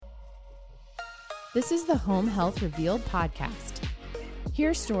This is the Home Health Revealed podcast.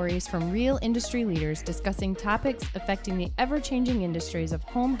 Hear stories from real industry leaders discussing topics affecting the ever-changing industries of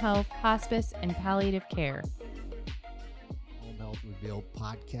home health, hospice, and palliative care. Home Health Revealed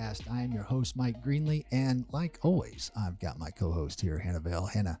podcast. I am your host, Mike Greenlee, and like always, I've got my co-host here, Hannah Vale.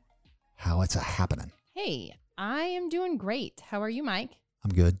 Hannah, how it's happening? Hey, I am doing great. How are you, Mike?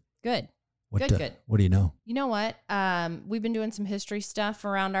 I'm good. Good. Good. Good. What do you know? You know what? We've been doing some history stuff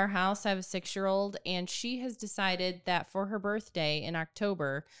around our house. I have a 6-year-old, and she has decided that for her birthday in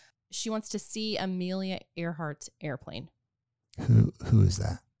October, she wants to see Amelia Earhart's airplane. Who is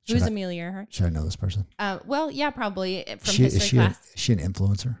that? Who's Amelia Earhart? Should I know this person? Well, yeah, probably from history class. Is she an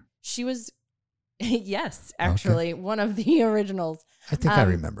influencer? She was, yes, actually, one of the originals. I think I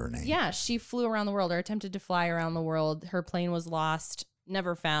remember her name. Yeah, she flew around the world or attempted to fly around the world. Her plane was lost.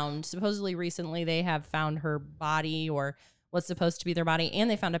 Never found. Supposedly recently they have found her body, or what's supposed to be their body, and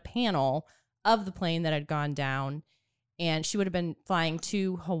they found a panel of the plane that had gone down, and she would have been flying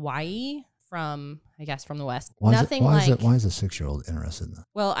to Hawaii from the west. Why is a 6-year-old interested in that?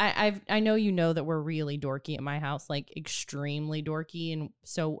 Well, I know you know that we're really dorky at my house, like extremely dorky, and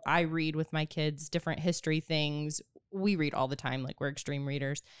so I read with my kids different history things. We read all the time, like we're extreme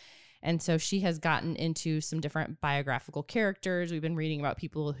readers. And so she has gotten into some different biographical characters. We've been reading about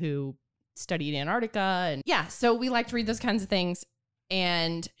people who studied Antarctica. And yeah, so we like to read those kinds of things.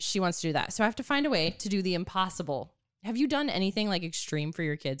 And she wants to do that. So I have to find a way to do the impossible. Have you done anything like extreme for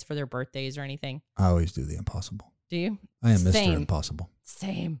your kids for their birthdays or anything? I always do the impossible. Do you? I am Mr. Impossible.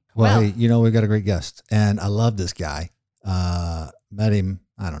 Same. Well, hey, we've got a great guest. And I love this guy. Met him,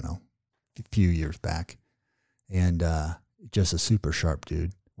 I don't know, a few years back. And just a super sharp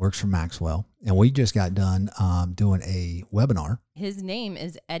dude. Works for Maxwell. And we just got done doing a webinar. His name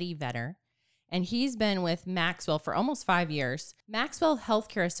is Eddie Vetter, and he's been with Maxwell for almost 5 years. Maxwell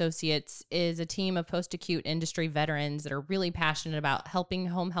Healthcare Associates is a team of post-acute industry veterans that are really passionate about helping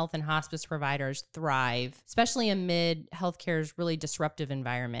home health and hospice providers thrive, especially amid healthcare's really disruptive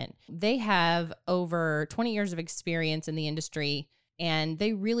environment. They have over 20 years of experience in the industry, and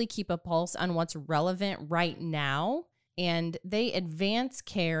they really keep a pulse on what's relevant right now. And they advance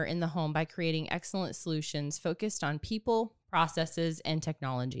care in the home by creating excellent solutions focused on people, processes, and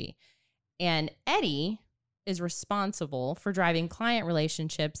technology. And Eddie is responsible for driving client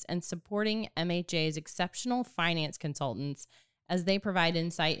relationships and supporting MHA's exceptional finance consultants as they provide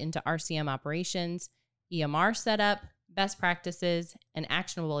insight into RCM operations, EMR setup, best practices, and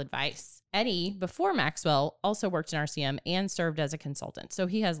actionable advice. Eddie, before Maxwell, also worked in RCM and served as a consultant. So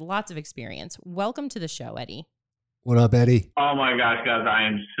he has lots of experience. Welcome to the show, Eddie. What up, Eddie? Oh my gosh, guys, I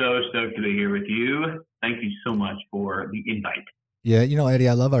am so stoked to be here with you. Thank you so much for the invite. Yeah, Eddie,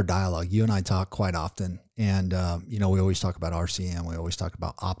 I love our dialogue. You and I talk quite often. And, we always talk about RCM. We always talk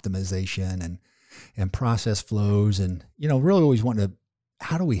about optimization and process flows and, really always want to,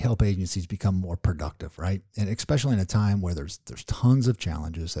 how do we help agencies become more productive, right? And especially in a time where there's tons of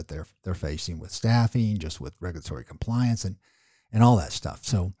challenges that they're facing with staffing, just with regulatory compliance and all that stuff.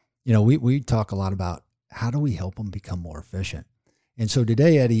 So, we talk a lot about how do we help them become more efficient? And so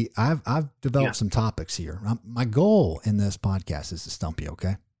today, Eddie, I've developed some topics here. My goal in this podcast is to stump you,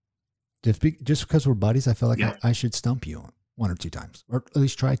 okay? Just because we're buddies, I feel like I should stump you 1 or 2 times, or at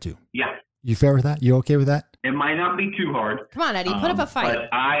least try to. Yeah. You fair with that? You okay with that? It might not be too hard. Come on, Eddie, put up a fight.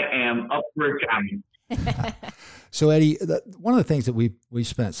 But I am up for a challenge. So, Eddie, one of the things that we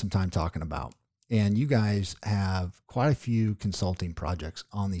spent some time talking about, and you guys have quite a few consulting projects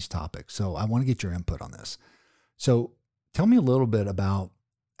on these topics. So I want to get your input on this. So tell me a little bit about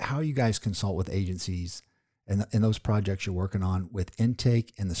how you guys consult with agencies and those projects you're working on with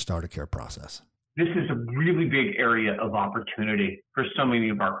intake and the start of care process. This is a really big area of opportunity for so many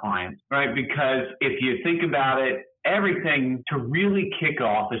of our clients, right? Because if you think about it, everything to really kick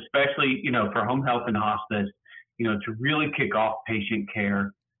off, especially, for home health and hospice, to really kick off patient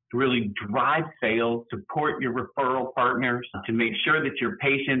care, to really drive sales, support your referral partners, to make sure that your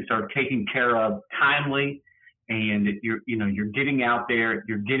patients are taken care of timely, and that you're getting out there,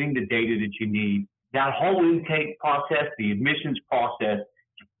 you're getting the data that you need. That whole intake process, the admissions process,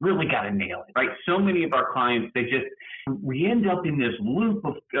 you really got to nail it, right? So many of our clients, we end up in this loop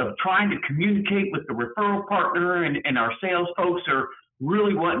of trying to communicate with the referral partner, and our sales folks are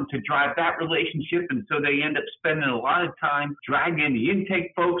really wanting to drive that relationship. And so they end up spending a lot of time dragging the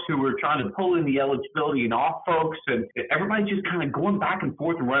intake folks who are trying to pull in the eligibility and off folks. And everybody's just kind of going back and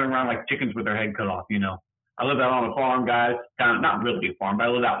forth and running around like chickens with their head cut off, I live out on a farm, guys. Not really a farm, but I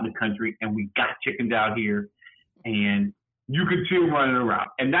live out in the country, and we got chickens out here. And you can see them running around.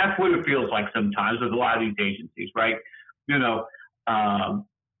 And that's what it feels like sometimes with a lot of these agencies, right?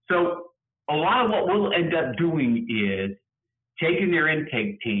 So a lot of what we'll end up doing is taking their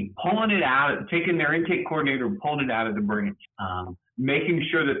intake team, pulling it out, taking their intake coordinator and pulling it out of the branch, making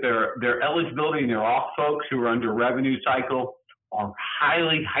sure that their eligibility and their off folks who are under revenue cycle are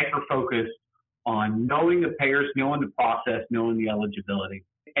highly hyper-focused on knowing the payers, knowing the process, knowing the eligibility,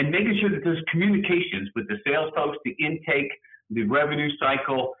 and making sure that there's communications with the sales folks, the intake, the revenue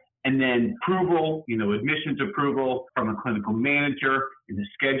cycle, and then approval, admissions approval from a clinical manager and the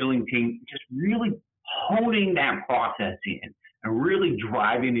scheduling team, just really honing that process in and really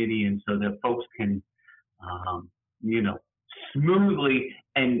driving it in so that folks can, smoothly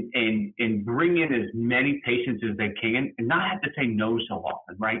and bring in as many patients as they can and not have to say no so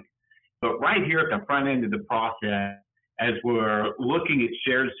often, right? But right here at the front end of the process, as we're looking at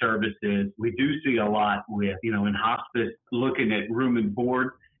shared services, we do see a lot with, in hospice, looking at room and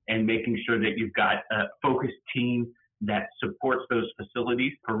board and making sure that you've got a focused team that supports those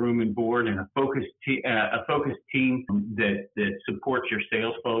facilities for room and board, and a focused team that supports your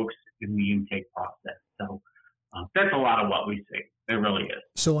sales folks in the intake process. So that's a lot of what we see. It really is.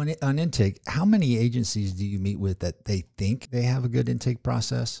 So on intake, how many agencies do you meet with that they think they have a good intake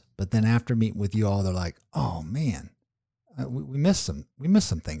process, but then after meeting with you all, they're like, oh man, we missed some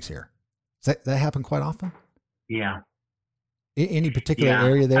things here. Does that happen quite often? Yeah. Any particular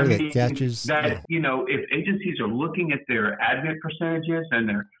area there that catches? That, if agencies are looking at their admit percentages and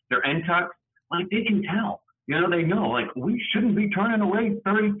their NTUCs, like they can tell, they know, like we shouldn't be turning away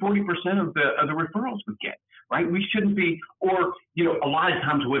 30, 40% of the referrals we get, right? We shouldn't be, or, a lot of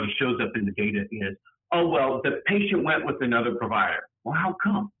times what shows up in the data is, oh, well, the patient went with another provider. Well, how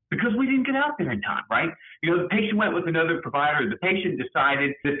come? Because we didn't get out there in time, right? The patient went with another provider. The patient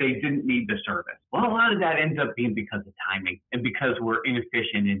decided that they didn't need the service. Well, a lot of that ends up being because of timing and because we're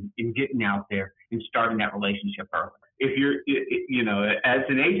inefficient in getting out there and starting that relationship early. If you're, as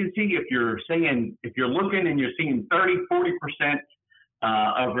an agency, if you're looking and you're seeing 30, 40%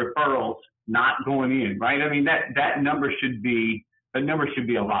 of referrals not going in, right? I mean, that number should be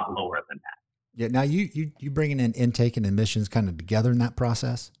a lot lower than that. Yeah. Now you bringing in intake and admissions kind of together in that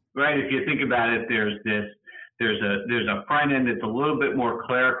process? Right. If you think about it, there's a front end that's a little bit more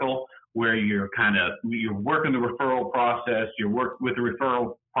clerical, where you're working the referral process, you work with the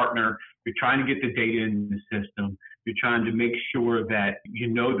referral partner, you're trying to get the data in the system, you're trying to make sure that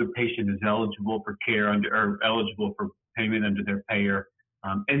the patient is eligible for care or eligible for payment under their payer.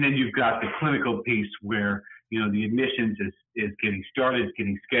 And then you've got the clinical piece where, the admissions is getting started, it's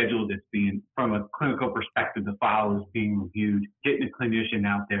getting scheduled, it's being, from a clinical perspective, the file is being reviewed, getting a clinician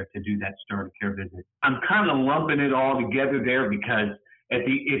out there to do that start of care visit. I'm kind of lumping it all together there because if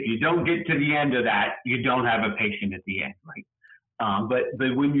you don't get to the end of that, you don't have a patient at the end, right?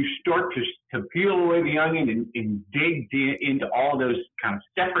 But when you start to peel away the onion and dig into all those kind of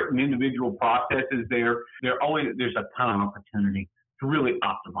separate and individual processes there's a ton of opportunity to really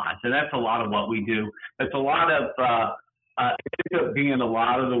optimize. And that's a lot of what we do. That's a lot of, it ends up being a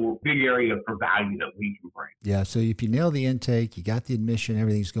lot of the big area for value that we can bring. Yeah. So if you nail the intake, you got the admission,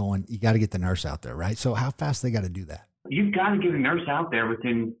 everything's going, you got to get the nurse out there, right? So how fast they got to do that? You've got to get a nurse out there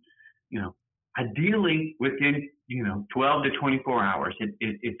within, ideally within, 12 to 24 hours.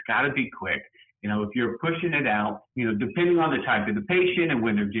 It's got to be quick. If you're pushing it out, depending on the type of the patient and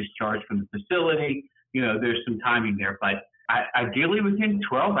when they're discharged from the facility, there's some timing there. But ideally within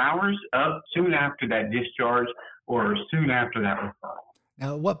 12 hours of soon after that discharge or soon after that referral.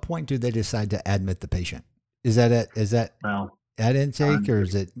 Now, at what point do they decide to admit the patient? Is that at intake or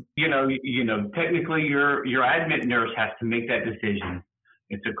is it? Technically your admit nurse has to make that decision.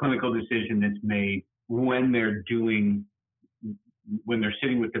 It's a clinical decision that's made when they're sitting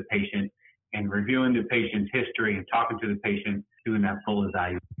with the patient and reviewing the patient's history and talking to the patient, doing that full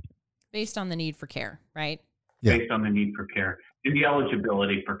evaluation. Based on the need for care, right? Yeah. Based on the need for care and the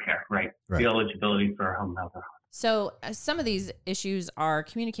eligibility for care, right? The eligibility for home health. So some of these issues are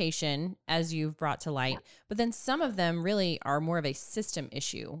communication, as you've brought to light, but then some of them really are more of a system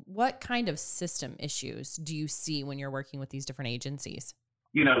issue. What kind of system issues do you see when you're working with these different agencies?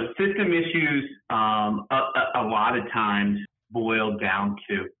 System issues a lot of times boil down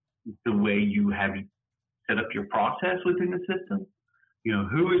to the way you have set up your process within the system.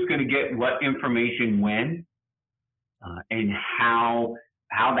 Who is going to get what information when, and how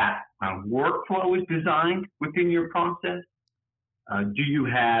that workflow is designed within your process. Do you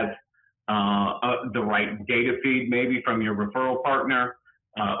have the right data feed maybe from your referral partner,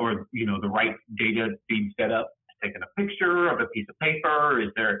 or the right data feed set up? Taking a picture of a piece of paper? Is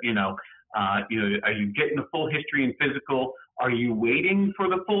there, are you getting the full history and physical? Are you waiting for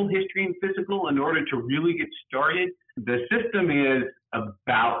the full history and physical in order to really get started? The system is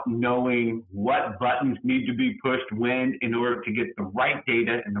about knowing what buttons need to be pushed when in order to get the right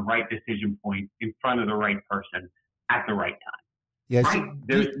data and the right decision point in front of the right person at the right time. Yes. Right?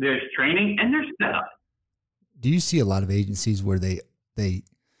 There's training and there's setup. Do you see a lot of agencies where they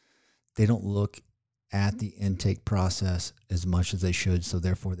don't look at the intake process as much as they should, so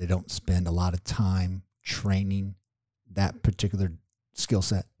therefore they don't spend a lot of time training that particular skill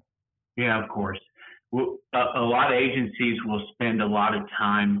set? Yeah, of course. Well, a lot of agencies will spend a lot of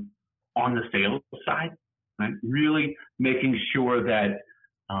time on the sales side, right? Really making sure that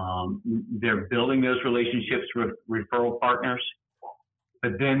they're building those relationships with referral partners.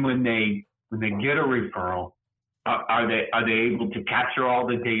 But then when they get a referral, are they able to capture all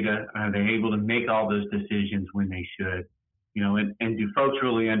the data? Are they able to make all those decisions when they should? And do folks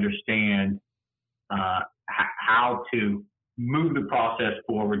really understand how to move the process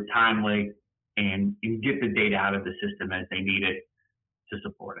forward timely and get the data out of the system as they need it to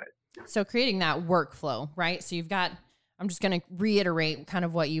support it? So creating that workflow, right? So I'm just going to reiterate kind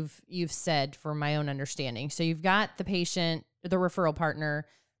of what you've said for my own understanding. So you've got the patient, the referral partner,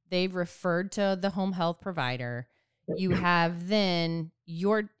 they've referred to the home health provider. You have then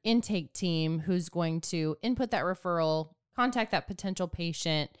your intake team who's going to input that referral, contact that potential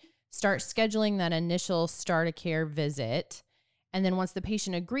patient, start scheduling that initial start of care visit. And then once the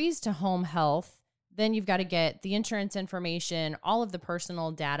patient agrees to home health, then you've got to get the insurance information, all of the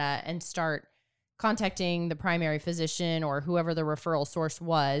personal data, and start contacting the primary physician or whoever the referral source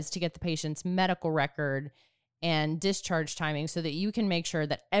was to get the patient's medical record and discharge timing so that you can make sure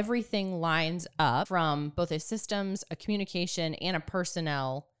that everything lines up from both a systems, a communication, and a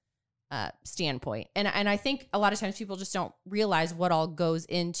personnel standpoint. And I think a lot of times people just don't realize what all goes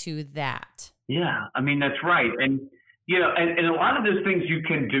into that. Yeah, I mean, that's right. And, and a lot of those things you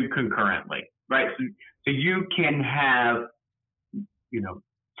can do concurrently, right? So you can have,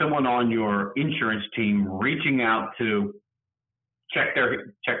 someone on your insurance team reaching out to check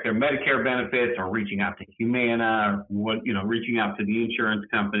their Medicare benefits, or reaching out to Humana, or reaching out to the insurance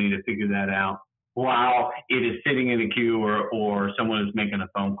company to figure that out while it is sitting in a queue, or someone is making a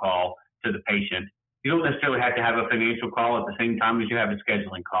phone call to the patient. You don't necessarily have to have a financial call at the same time as you have a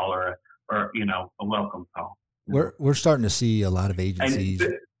scheduling call or a welcome call. We're starting to see a lot of agencies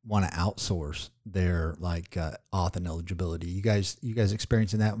want to outsource their auth and eligibility. You guys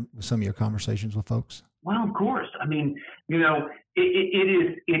experiencing that with some of your conversations with folks? Well, of course. I mean,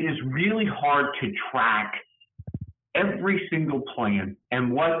 it is really hard to track every single plan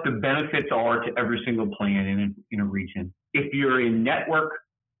and what the benefits are to every single plan in a region. If you're in network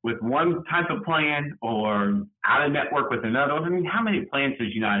with one type of plan or out of network with another, I mean, how many plans does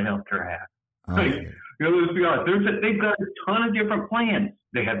UnitedHealthcare have? Let's be honest. They've got a ton of different plans.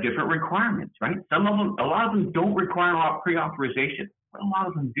 They have different requirements, right? A lot of them don't require pre-authorization, but a lot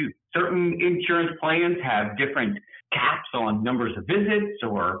of them do. Certain insurance plans have different caps on numbers of visits,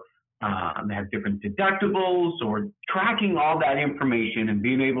 or they have different deductibles, or tracking all that information and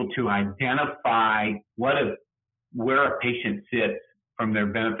being able to identify where a patient sits from their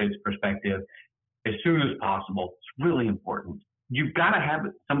benefits perspective as soon as possible. It's really important. You've got to have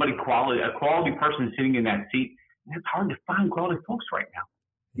a quality person sitting in that seat. And it's hard to find quality folks right now.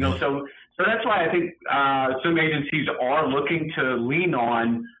 So that's why I think some agencies are looking to lean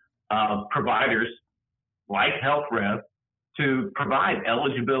on providers like HealthRev to provide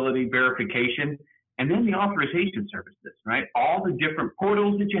eligibility verification and then the authorization services, right? All the different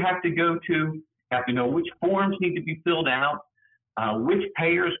portals that you have to go to, you have to know which forms need to be filled out, which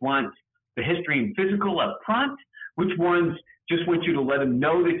payers want the history and physical up front, which ones just want you to let them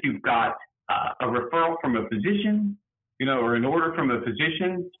know that you've got a referral from a physician, or an order from a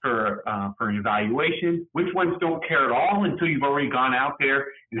physician for an evaluation. Which ones don't care at all until you've already gone out there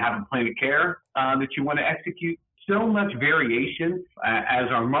and have a plan of care that you want to execute. So much variation as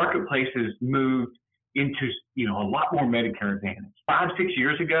our marketplace has moved into, a lot more Medicare Advantage. 5-6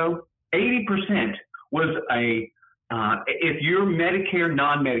 years ago, 80% was if your Medicare,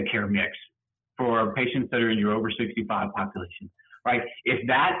 non-Medicare mix for patients that are in your over 65 population, right? If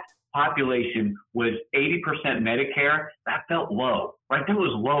that population was 80% Medicare, that felt low, right? That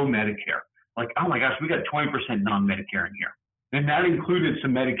was low Medicare. Like, oh my gosh, we got 20% non-Medicare in here. And that included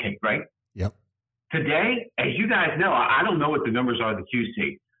some Medicaid, right? Yep. Today, as you guys know, I don't know what the numbers are that you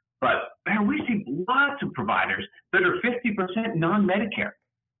see, but man, we see lots of providers that are 50% non-Medicare.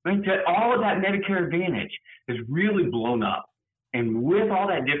 Right? All of that Medicare Advantage is really blown up. And with all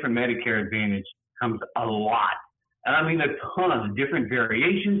that different Medicare Advantage comes a lot. And I mean, a ton of different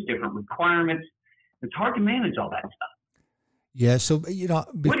variations, different requirements. It's hard to manage all that stuff. Yeah. So,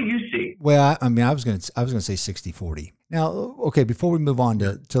 what do you see? Well, I mean, I was going to say 60-40. Now, okay, before we move on to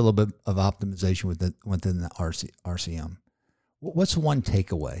a little bit of optimization within the RCM, what's one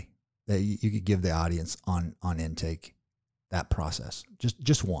takeaway that you could give the audience on intake, that process?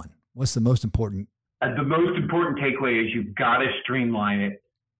 Just one. What's the most important? The most important takeaway is you've got to streamline it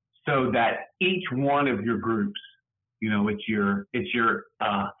so that each one of your groups, it's your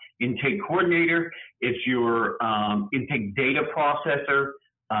intake coordinator, it's your intake data processor,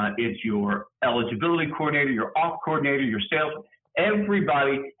 it's your eligibility coordinator, your off coordinator, your sales.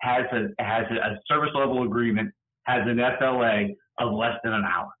 Everybody has a service level agreement, has an FLA of less than an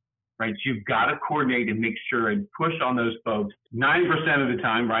hour, right? So you've got to coordinate and make sure and push on those folks 90% of the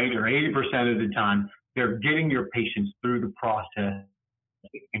time, right, or 80% of the time. They're getting your patients through the process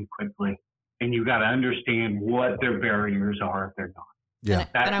and quickly, and you got to understand what their barriers are if they're not. Yeah,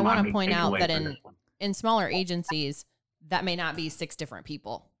 and I want to point out that in smaller agencies, that may not be 6 different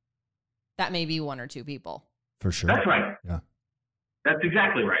people. That may be 1 or 2 people. For sure. That's right. Yeah. That's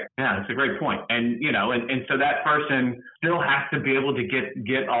exactly right. Yeah, that's a great point. And, and so that person still has to be able to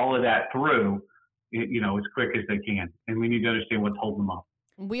get all of that through, as quick as they can. And we need to understand what's holding them up.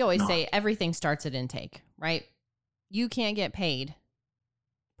 We always say everything starts at intake, right? You can't get paid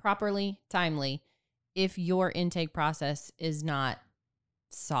properly, timely, if your intake process is not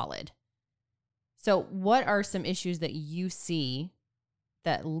solid. So what are some issues that you see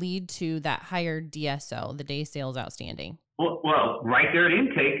that lead to that higher DSO, the day sales outstanding? Well, right there at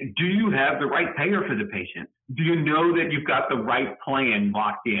intake, do you have the right payer for the patient? Do you know that you've got the right plan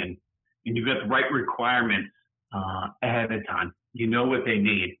locked in and you've got the right requirements ahead of time? You know what they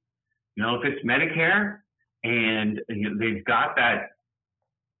need. If it's Medicare and they've got that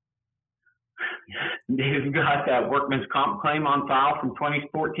workman's comp claim on file from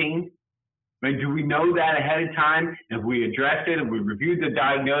 2014. I mean, do we know that ahead of time? Have we addressed it? Have we reviewed the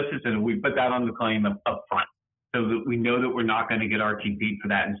diagnosis and we put that on the claim up front so that we know that we're not going to get RTP for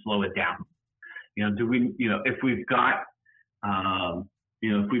that and slow it down? Do we, if we've got,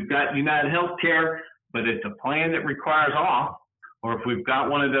 if we've got United Healthcare, but it's a plan that requires off, or if we've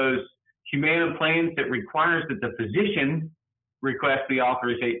got one of those Humana plans that requires that the physician request the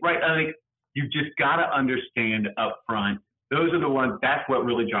authorization, right? I think you've just got to understand up front. Those are the ones, that's what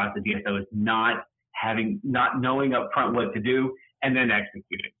really drives the DSO, is not knowing up front what to do and then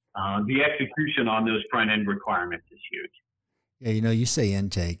executing. The execution on those front end requirements is huge. Yeah, you say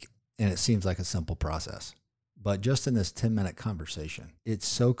intake and it seems like a simple process, but just in this 10-minute conversation, it's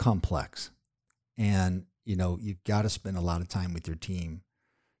so complex. And, you've got to spend a lot of time with your team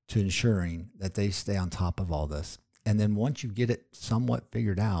to ensuring that they stay on top of all this. And then once you get it somewhat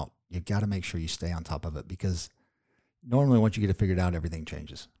figured out, you've got to make sure you stay on top of it, because normally once you get it figured out, everything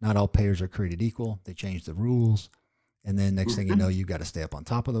changes. Not all payers are created equal. They change the rules. And then next thing you know, you've got to stay up on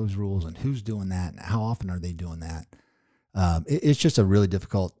top of those rules and who's doing that and how often are they doing that. It's just a really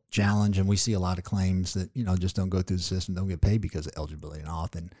difficult challenge. And we see a lot of claims that, just don't go through the system, don't get paid because of eligibility and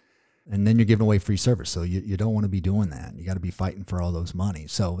auth. And then you're giving away free service. So you don't want to be doing that. You got to be fighting for all those money.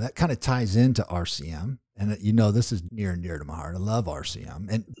 So that kind of ties into RCM. And this is near and dear to my heart. I love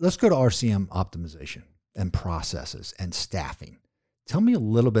RCM. And let's go to RCM optimization and processes and staffing. Tell me a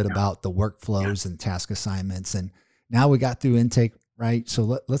little bit about the workflows and task assignments. And now we got through intake, right?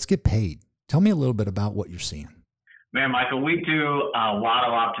 So let's get paid. Tell me a little bit about what you're seeing. Man, Michael, we do a lot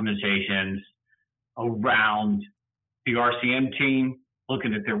of optimizations around the RCM team,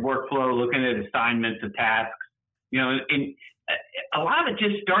 looking at their workflow, looking at assignments of tasks. And a lot of it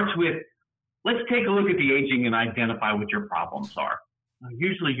just starts with, let's take a look at the aging and identify what your problems are.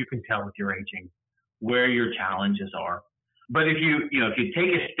 Usually you can tell with your aging where your challenges are. But if you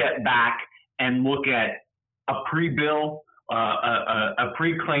take a step back and look at a pre-bill, a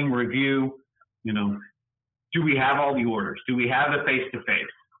pre-claim review, do we have all the orders? Do we have the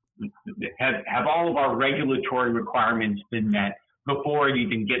face-to-face? Have all of our regulatory requirements been met before it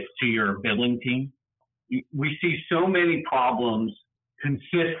even gets to your billing team? We see so many problems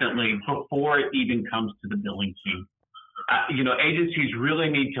consistently before it even comes to the billing team. Agencies really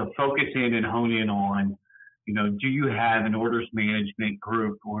need to focus in and hone in on, do you have an orders management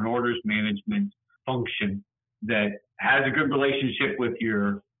group or an orders management function that has a good relationship with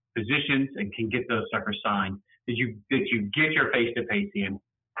your physicians and can get those suckers signed, that you get your face-to-face in.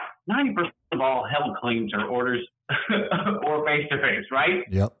 90% of all health claims are orders or face-to-face, right?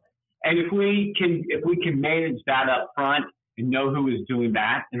 Yep. And if we can manage that up front and know who is doing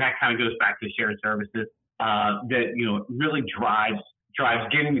that, and that kind of goes back to shared services, that really drives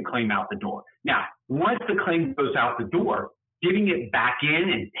getting the claim out the door. Now, once the claim goes out the door, getting it back in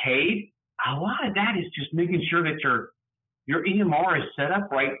and paid, a lot of that is just making sure that your EMR is set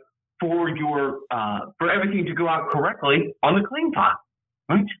up right for everything to go out correctly on the claim file.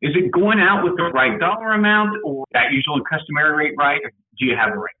 Right? Is it going out with the right dollar amount or that usual and customary rate right? Or do you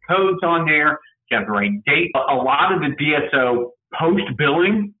have the right codes on there? Do you have the right date? A lot of the DSO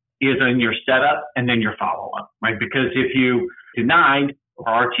post-billing is in your setup and then your follow-up, right? Because if you denied or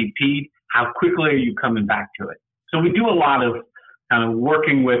RTP'd, how quickly are you coming back to it? So we do a lot of kind of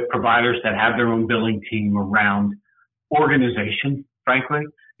working with providers that have their own billing team around organization, frankly.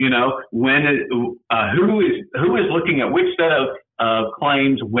 You know, who is looking at which set of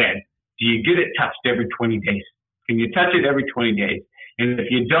claims when? Do you get it touched every 20 days? Can you touch it every 20 days? And if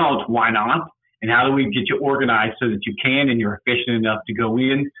you don't, why not? And how do we get you organized so that you can and you're efficient enough to go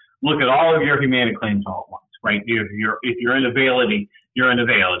in, look at all of your Humana claims all at once, right? If you're in Availity, you're in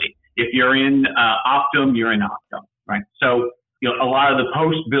Availity. If you're in Optum, you're in Optum, right? So, you know, a lot of the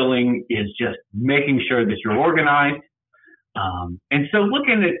post-billing is just making sure that you're organized. And so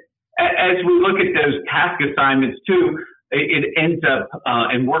looking at, as we look at those task assignments too, it ends up,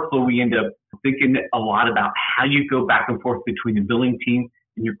 in workflow, we end up thinking a lot about how you go back and forth between the billing team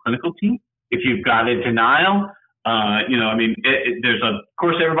and your clinical team. If you've got a denial, of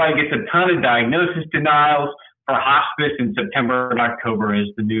course, everybody gets a ton of diagnosis denials for hospice in September and October as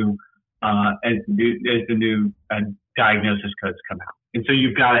the new diagnosis codes come out. And so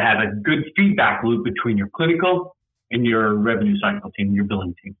you've got to have a good feedback loop between your clinical and your revenue cycle team, your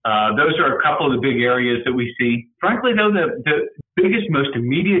billing team. Those are a couple of the big areas that we see. Frankly, though, the biggest, most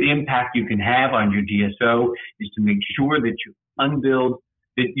immediate impact you can have on your DSO is to make sure that you unbilled,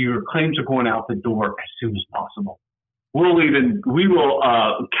 that your claims are going out the door as soon as possible. We will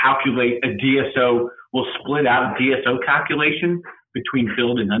calculate a DSO. We'll split out a DSO calculation between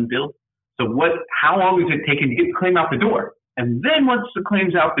billed and unbilled. So how long is it taking to get the claim out the door? And then once the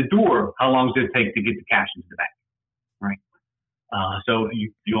claim's out the door, how long does it take to get the cash into the bank? Right. So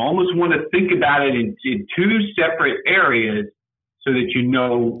you almost want to think about it in two separate areas so that you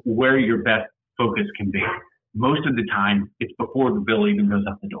know where your best focus can be. Most of the time, it's before the bill even goes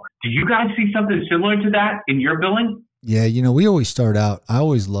out the door. Do you guys see something similar to that in your billing? Yeah, we always start out. I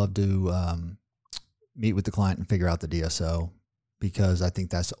always love to meet with the client and figure out the DSO because I think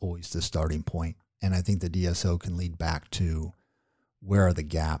that's always the starting point. And I think the DSO can lead back to where are the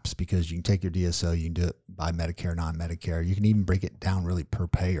gaps, because you can take your DSO, you can do it by Medicare, non-Medicare. You can even break it down really per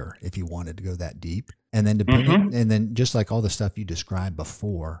payer if you wanted to go that deep. And then and then just like all the stuff you described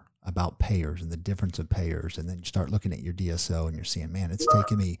before about payers and the difference of payers, and then you start looking at your DSO and you're seeing, man, it's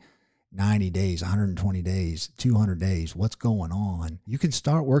taking me 90 days, 120 days, 200 days. What's going on? You can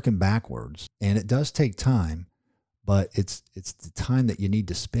start working backwards, and it does take time, but it's the time that you need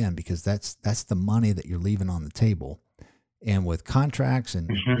to spend because that's the money that you're leaving on the table. And with contracts and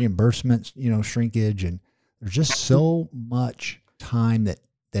reimbursements, shrinkage, and there's just so much time that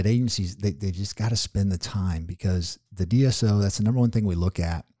agencies, they just got to spend the time, because the DSO, that's the number one thing we look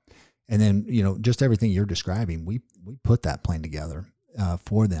at. And then, just everything you're describing, we put that plan together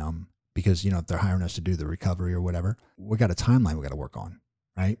for them, because, if they're hiring us to do the recovery or whatever, we got a timeline we got to work on,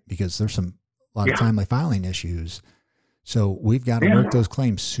 right? Because there's a lot of timely filing issues. So we've got to work those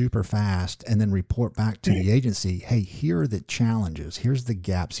claims super fast and then report back to the agency, hey, here are the challenges. Here's the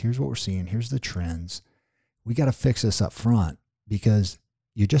gaps. Here's what we're seeing. Here's the trends. We got to fix this up front, because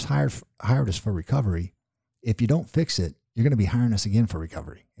you just hired us for recovery. If you don't fix it, you're going to be hiring us again for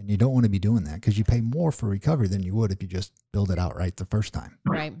recovery. And you don't want to be doing that, because you pay more for recovery than you would if you just build it out right the first time.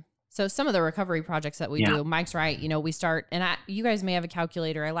 Right. So some of the recovery projects that we do, Mike's right. We start, and you guys may have a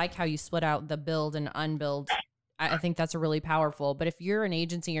calculator. I like how you split out the billed and unbilled. I think that's really powerful. But if you're an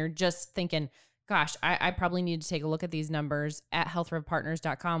agency, you're just thinking, gosh, I probably need to take a look at these numbers. At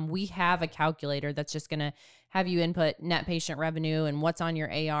healthrevpartners.com, we have a calculator that's just going to have you input net patient revenue and what's on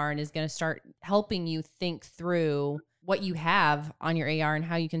your AR, and is going to start helping you think through what you have on your AR and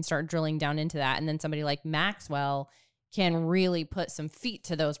how you can start drilling down into that. And then somebody like Maxwell can really put some feet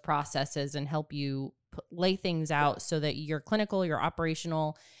to those processes and help you lay things out so that your clinical, your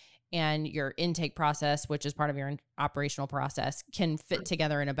operational, and your intake process, which is part of your operational process, can fit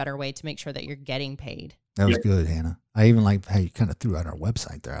together in a better way to make sure that you're getting paid. That was good, Hannah. I even like how you kind of threw out our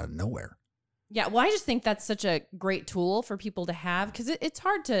website there out of nowhere. Yeah, well, I just think that's such a great tool for people to have, because it's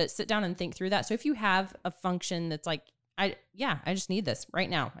hard to sit down and think through that. So if you have a function that's like, I just need this right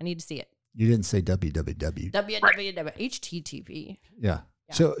now. I need to see it. You didn't say www. HTTP. Yeah.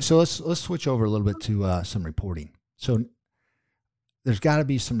 So let's switch over a little bit to some reporting. So there's got to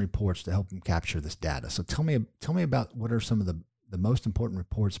be some reports to help them capture this data. So tell me about what are some of the most important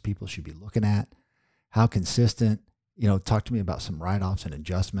reports people should be looking at. How consistent? Talk to me about some write-offs and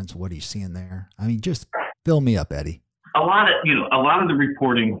adjustments. What are you seeing there? I mean, just fill me up, Eddie. A lot of the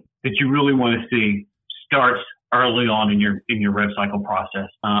reporting that you really want to see starts early on in your rev cycle process.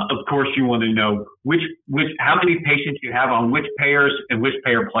 Of course, you want to know how many patients you have on which payers and which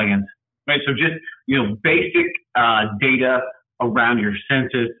payer plans, right? So just, basic data around your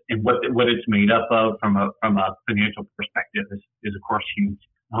census and what it's made up of from a financial perspective is of course huge.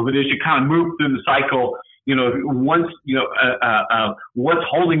 But as you kind of move through the cycle, what's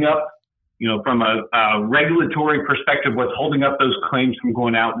holding up, from a regulatory perspective, what's holding up those claims from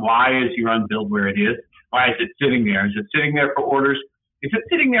going out? Why is your unbilled where it is? Why is it sitting there? Is it sitting there for orders? Is it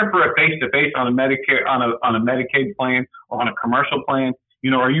sitting there for a face-to-face on a Medicare, on a Medicaid plan or on a commercial plan?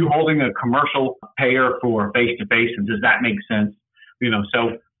 Are you holding a commercial payer for face-to-face, and does that make sense?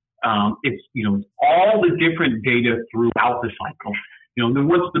 So it's all the different data throughout the cycle. Then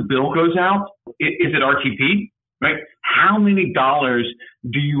once the bill goes out, is it RTP? Right? How many dollars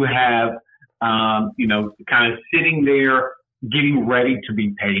do you have? Kind of sitting there getting ready to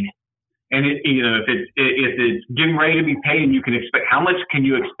be paid? And if it's getting ready to be paid, and you can expect, how much can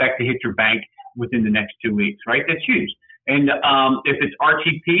you expect to hit your bank within the next 2 weeks, right? That's huge. And if it's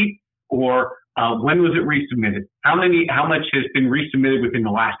RTP, or when was it resubmitted? How much has been resubmitted within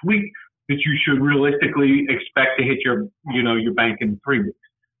the last week that you should realistically expect to hit your bank in 3 weeks?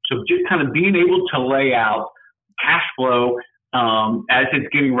 So just kind of being able to lay out cash flow as it's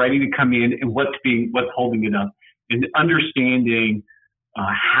getting ready to come in, and what's holding it up, and understanding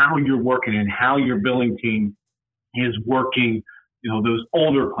how you're working and how your billing team is working, those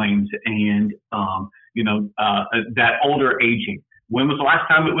older claims and, that older aging. When was the last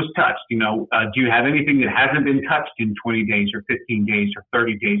time it was touched? Do you have anything that hasn't been touched in 20 days or 15 days or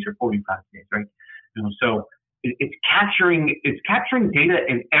 30 days or 45 days, right? So it's capturing data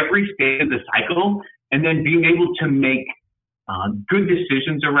in every stage of the cycle, and then being able to make good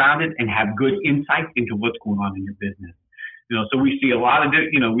decisions around it and have good insight into what's going on in your business. So we see a lot of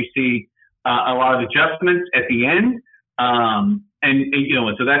adjustments at the end, and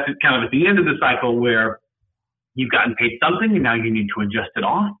so that's kind of at the end of the cycle where you've gotten paid something and now you need to adjust it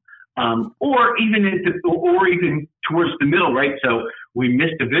off, or even towards the middle, right? So we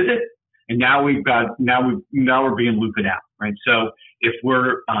missed a visit, and now we're being looped out, right? So if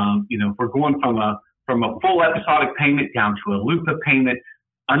we're going from a full episodic payment down to a loop of payment,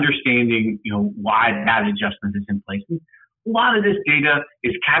 understanding why that adjustment is in place. A lot of this data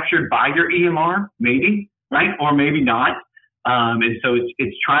is captured by your EMR, maybe, right? Or maybe not. And so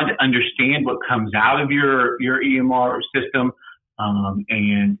it's trying to understand what comes out of your EMR system,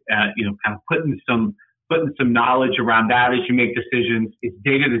 and kind of putting some knowledge around that as you make decisions. It's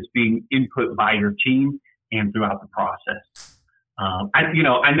data that's being input by your team and throughout the process. I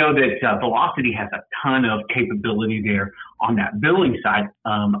know that Velocity has a ton of capability there on that billing side.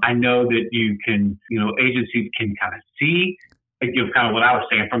 I know that you can, agencies can kind of see, kind of what I was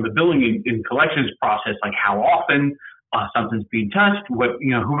saying from the billing and collections process, like how often something's being touched, who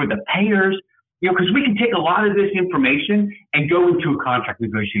are the payers, because we can take a lot of this information and go into a contract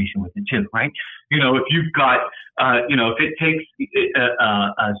negotiation with it too, right? If you've got, if it takes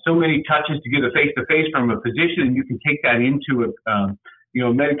so many touches to get a face-to-face from a physician, and you can take that into a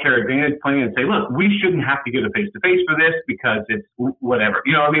Medicare Advantage plan and say, look, we shouldn't have to get a face-to-face for this because it's whatever.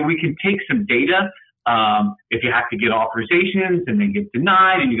 We can take some data. If you have to get authorizations and they get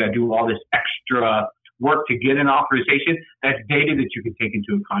denied and you got to do all this extra work to get an authorization, that's data that you can take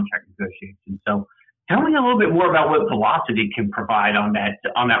into a contract negotiation. So tell me a little bit more about what Velocity can provide on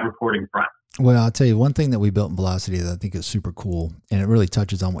that reporting front. Well, I'll tell you one thing that we built in Velocity that I think is super cool, and it really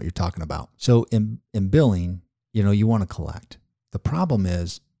touches on what you're talking about. So in billing, you want to collect. The problem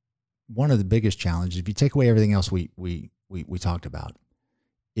is, one of the biggest challenges, if you take away everything else we talked about,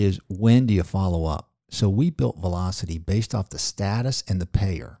 is when do you follow up? So we built Velocity based off the status and the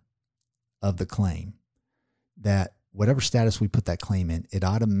payer of the claim, that whatever status we put that claim in, it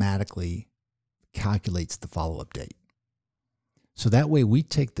automatically calculates the follow-up date. So that way we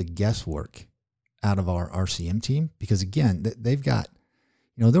take the guesswork out of our RCM team, because again, they've got,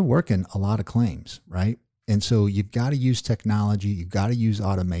 they're working a lot of claims, right? And so you've got to use technology, you've got to use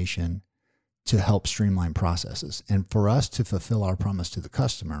automation to help streamline processes. And for us to fulfill our promise to the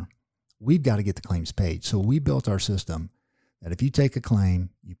customer, we've got to get the claims paid. So we built our system that if you take a claim,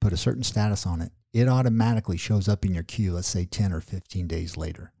 you put a certain status on it, it automatically shows up in your queue, let's say 10 or 15 days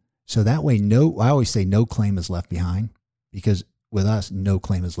later. So that way, I always say no claim is left behind, because with us, no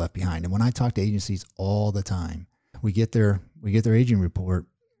claim is left behind. And when I talk to agencies all the time, we get their aging report,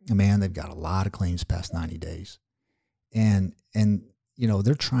 and man, they've got a lot of claims past 90 days. And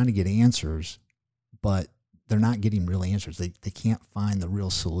they're trying to get answers, but they're not getting real answers. They can't find the real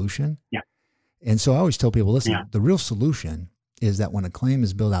solution. Yeah. And so I always tell people, listen, the real solution is that when a claim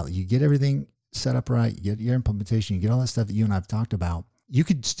is built out, you get everything set up right, you get your implementation, you get all that stuff that you and I have talked about. You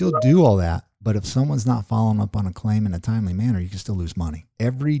could still do all that, but if someone's not following up on a claim in a timely manner, you can still lose money.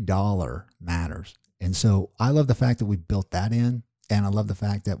 Every dollar matters. And so I love the fact that we built that in, and I love the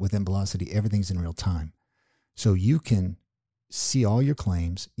fact that within Velocity, everything's in real time. So you can see all your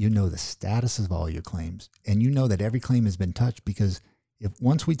claims, you know the status of all your claims, and you know that every claim has been touched, because if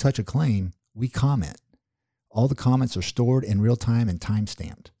once we touch a claim, we comment. All the comments are stored in real time and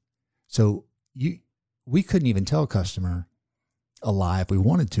time-stamped. So we couldn't even tell a customer a lie if we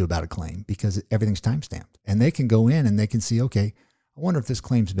wanted to about a claim, because everything's time-stamped. And they can go in and they can see, okay, I wonder if this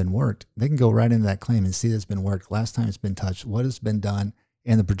claim's been worked. They can go right into that claim and see that it's been worked, last time it's been touched, what has been done,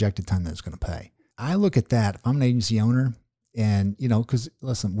 and the projected time that it's going to pay. I look at that, if I'm an agency owner, and, because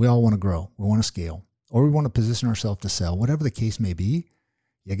listen, we all want to grow, we want to scale, or we want to position ourselves to sell, whatever the case may be,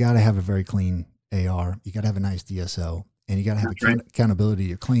 you got to have a very clean AR, you got to have a nice DSO, and you got to have accountability to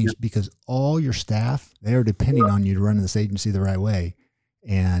your claims, because all your staff, they are depending on you to run this agency the right way.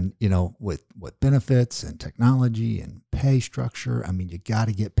 And, with benefits and technology and pay structure, I mean, you got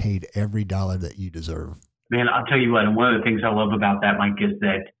to get paid every dollar that you deserve. Man, I'll tell you what, and one of the things I love about that, Mike, is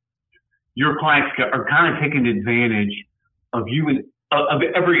that your clients are kind of taking advantage of you and of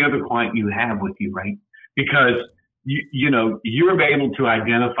every other client you have with you, right? Because, you're able to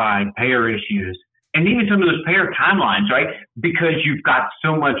identify payer issues and even some of those payer timelines, right? Because you've got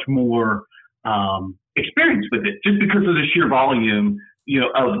so much more experience with it, just because of the sheer volume,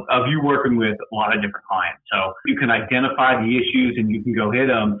 of you working with a lot of different clients. So you can identify the issues and you can go hit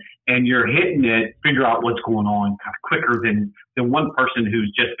them, and you're hitting it, figure out what's going on kind of quicker than one person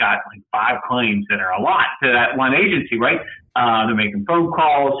who's just got like 5 claims that are a lot to that one agency, right? They're making phone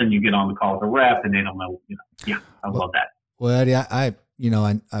calls, and you get on the call with the rep, and they don't know, I love that. Well, Eddie, I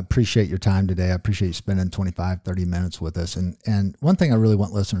appreciate your time today. I appreciate you spending 25, 30 minutes with us. And one thing I really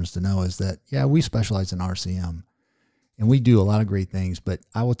want listeners to know is that, we specialize in RCM and we do a lot of great things, but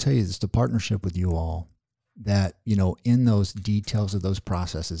I will tell you, it's the partnership with you all that, in those details of those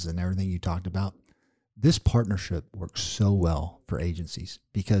processes and everything you talked about, this partnership works so well for agencies,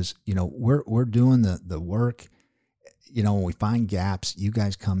 because, we're doing the work, when we find gaps, you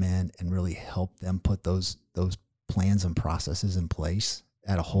guys come in and really help them put those plans and processes in place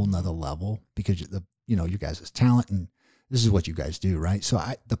at a whole nother level, because you guys' talent, and this is what you guys do, right? So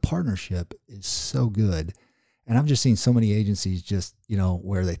the partnership is so good. And I've just seen so many agencies just,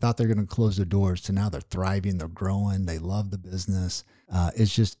 where they thought they're going to close their doors to now they're thriving, they're growing, they love the business.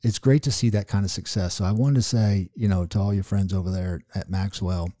 It's great to see that kind of success. So I wanted to say, to all your friends over there at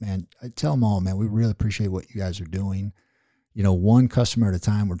Maxwell, man, I tell them all, man, we really appreciate what you guys are doing. One customer at a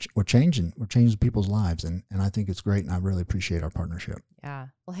time, we're changing people's lives. And I think it's great. And I really appreciate our partnership. Yeah.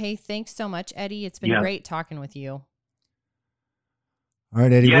 Well, hey, thanks so much, Eddie. It's been great talking with you. All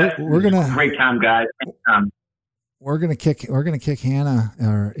right, Eddie, we're going to great time, guys. We're gonna kick Hannah,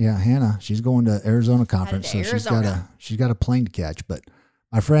 Hannah. She's going to Arizona conference, so she's got a plane to catch. But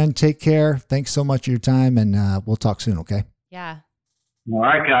my friend, take care. Thanks so much for your time, and we'll talk soon. Okay. Yeah. All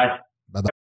right, guys. Bye-bye.